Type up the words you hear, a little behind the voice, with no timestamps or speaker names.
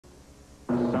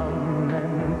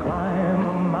run and climb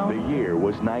a mountain. The year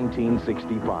was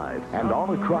 1965, and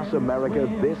all across America,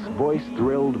 this voice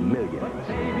thrilled millions.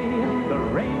 The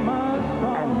rain must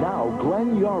fall. And now,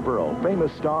 Glenn Yarbrough,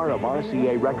 famous star of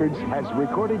RCA Records, has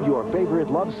recorded your favorite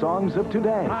love songs of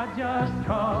today. I just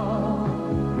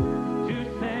called to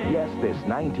say. Yes, this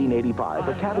 1985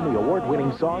 Academy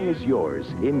Award-winning song is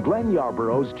yours in Glenn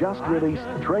Yarbrough's just-released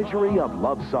Treasury of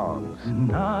Love Songs.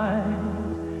 Tonight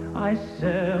I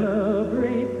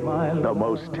celebrate my love. The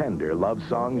most tender love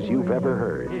songs you've ever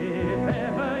heard. If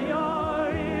ever you're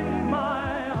in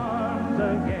my arms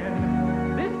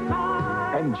again, this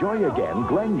time. Enjoy again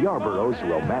Glenn Yarbrough's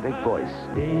romantic voice.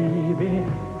 Baby,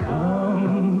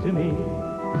 come to me.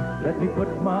 Let me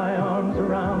put my arms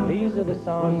around. These are the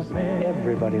songs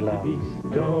everybody loves.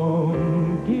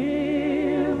 Don't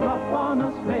give up on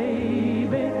us,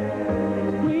 baby.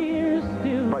 We're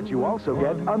still. But you also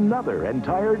get another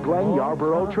entire Glenn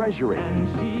Yarbrough Treasury. And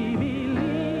she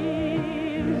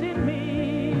believes in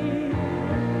me.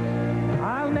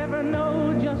 I'll never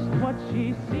know just what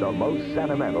she sees. The most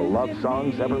sentimental love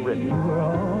songs ever written. You're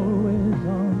always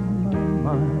on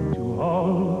my mind. To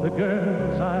all the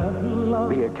girls I've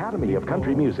loved. The Academy of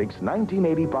Country Music's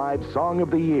 1985 Song of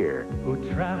the Year. Who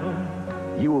travel.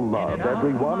 You'll love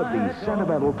every one of these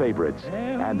sentimental favorites,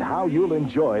 and how you'll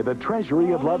enjoy the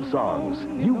Treasury of Love Songs.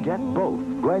 You get both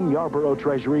Glenn Yarbrough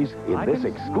Treasuries in this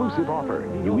exclusive offer.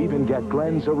 You even get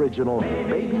Glenn's original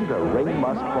Baby the Rain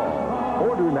Must Fall.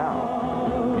 Order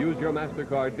now. Use your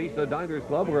MasterCard Visa Diners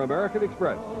Club or American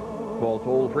Express. Call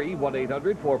toll-free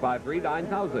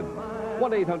 1-800-453-9000.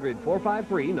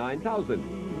 1-800-453-9000.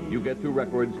 You get 2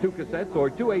 records, 2 cassettes, or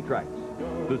 2 8-tracks.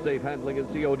 The safe handling and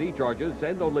COD charges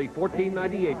send only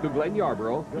 $14.98 to Glenn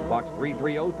Yarbrough, Box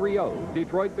 33030,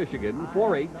 Detroit, Michigan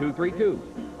 48232.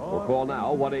 Or call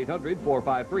now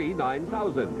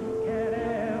 1-800-453-9000.